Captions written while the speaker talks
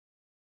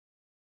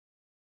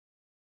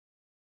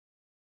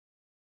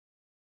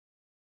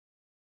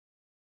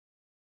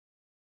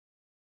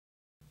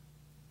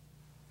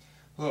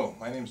Hello,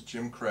 my name is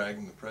Jim Craig.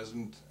 I'm the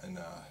President and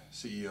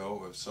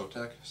CEO of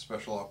S.O.Tech,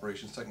 Special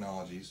Operations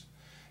Technologies,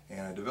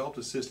 and I developed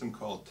a system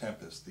called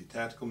TMPST, the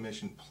Tactical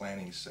Mission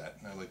Planning Set,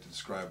 and I'd like to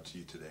describe it to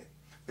you today.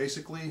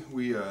 Basically,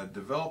 we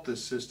developed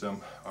this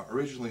system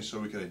originally so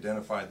we could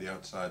identify the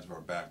outsides of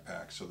our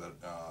backpacks so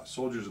that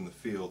soldiers in the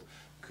field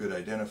could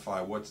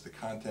identify what's the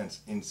contents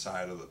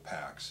inside of the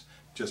packs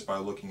just by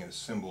looking at a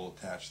symbol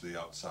attached to the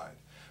outside.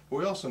 But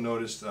we also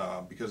noticed,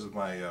 because of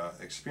my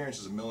experience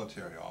as a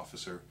military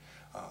officer,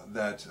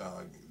 that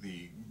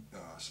the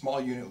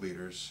small unit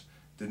leaders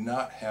did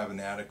not have an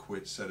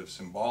adequate set of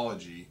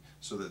symbology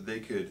so that they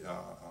could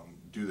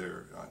do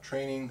their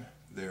training,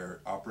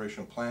 their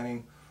operational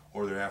planning,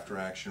 or their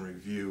after-action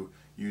review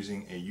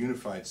using a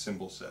unified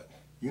symbol set.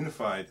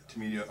 Unified, to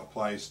me,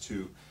 applies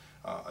to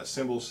a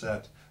symbol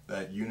set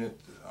that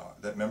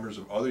that members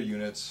of other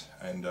units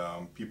and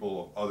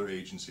people of other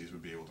agencies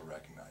would be able to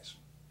recognize.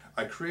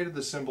 I created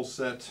the symbol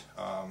set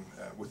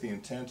with the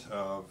intent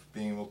of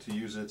being able to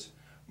use it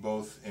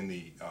both in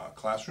the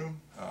classroom,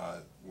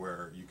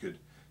 where you could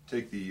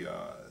take the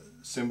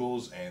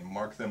symbols and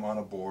mark them on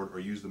a board, or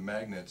use the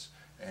magnets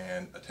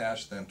and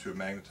attach them to a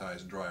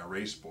magnetized dry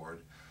erase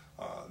board.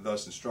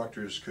 Thus,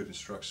 instructors could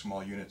instruct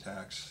small unit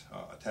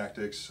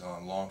tactics.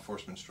 Law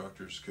enforcement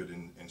instructors could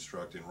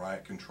instruct in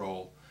riot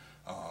control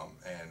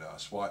and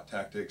SWAT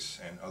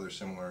tactics and other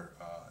similar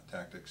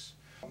tactics.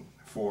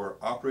 For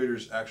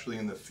operators actually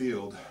in the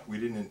field, we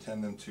didn't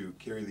intend them to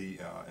carry the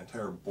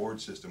entire board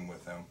system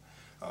with them,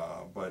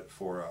 but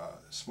for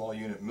small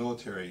unit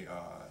military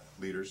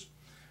leaders,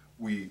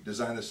 we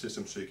designed the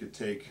system so you could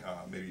take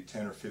maybe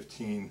 10 or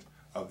 15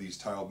 of these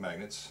tiled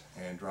magnets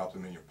and drop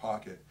them in your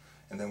pocket,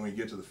 and then when you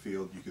get to the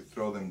field you could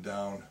throw them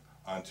down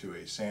onto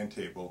a sand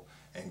table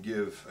and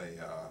give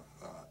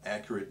a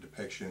accurate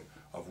depiction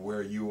of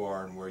where you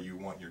are and where you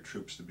want your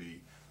troops to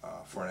be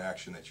for an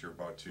action that you're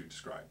about to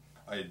describe.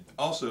 I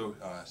also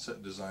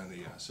designed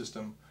the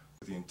system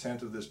with the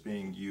intent of this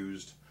being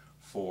used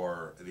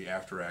for the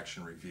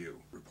after-action review.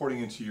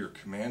 Reporting into your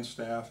command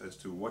staff as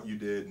to what you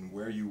did and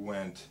where you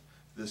went,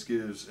 this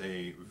gives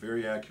a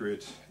very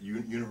accurate,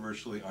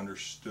 universally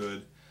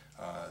understood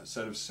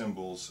set of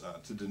symbols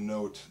to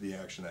denote the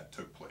action that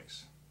took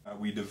place.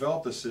 We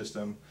developed the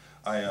system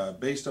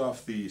based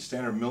off the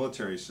standard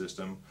military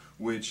system,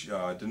 which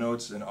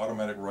denotes an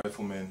automatic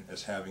rifleman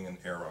as having an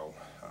arrow.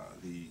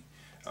 The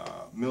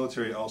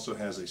military also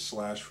has a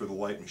slash for the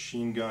light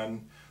machine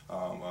gun,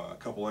 a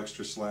couple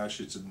extra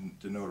slashes to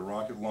denote a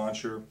rocket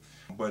launcher,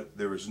 but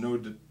there was no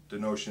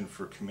denotion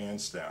for command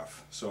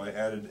staff. So I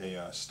added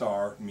a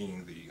star,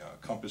 meaning the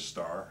compass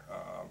star,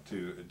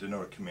 to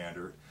denote a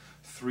commander,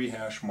 3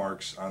 hash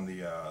marks on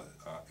the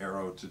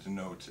arrow to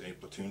denote a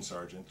platoon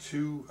sergeant,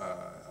 2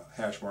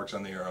 hash marks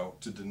on the arrow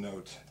to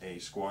denote a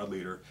squad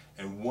leader,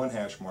 and 1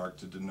 hash mark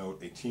to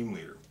denote a team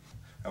leader.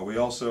 We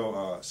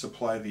also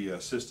supply the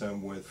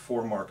system with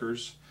 4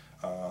 markers.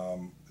 A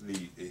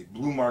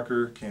blue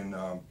marker can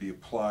be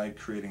applied,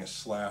 creating a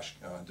slash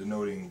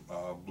denoting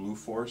blue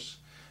force.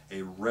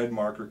 A red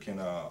marker can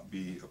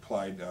be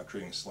applied,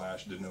 creating a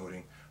slash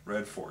denoting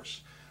red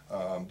force.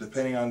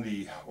 Depending on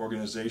the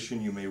organization,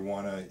 you may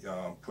want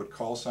to put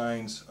call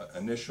signs,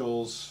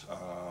 initials,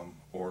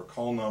 or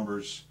call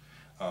numbers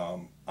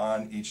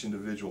on each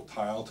individual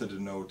tile to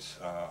denote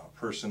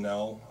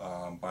personnel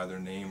by their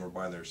name or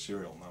by their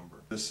serial number.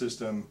 This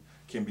system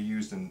can be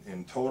used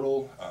in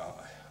total.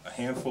 A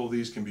handful of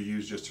these can be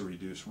used just to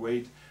reduce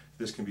weight.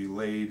 This can be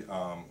laid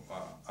on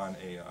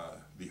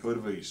the hood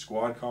of a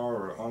squad car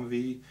or a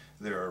Humvee.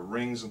 There are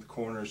rings at the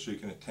corners so you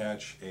can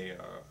attach a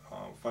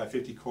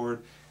 550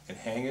 cord and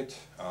hang it.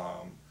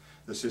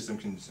 The system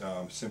can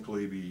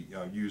simply be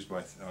used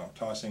by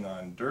tossing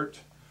on dirt,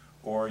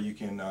 or you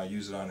can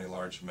use it on a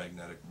large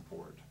magnetic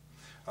board.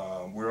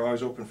 We're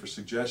always open for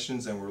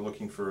suggestions, and we're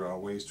looking for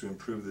ways to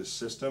improve this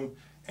system,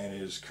 and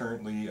it is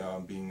currently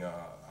being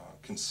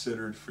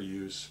considered for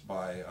use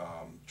by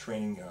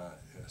training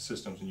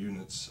systems and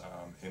units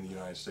in the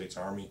United States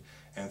Army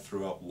and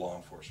throughout law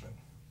enforcement.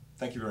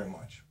 Thank you very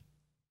much.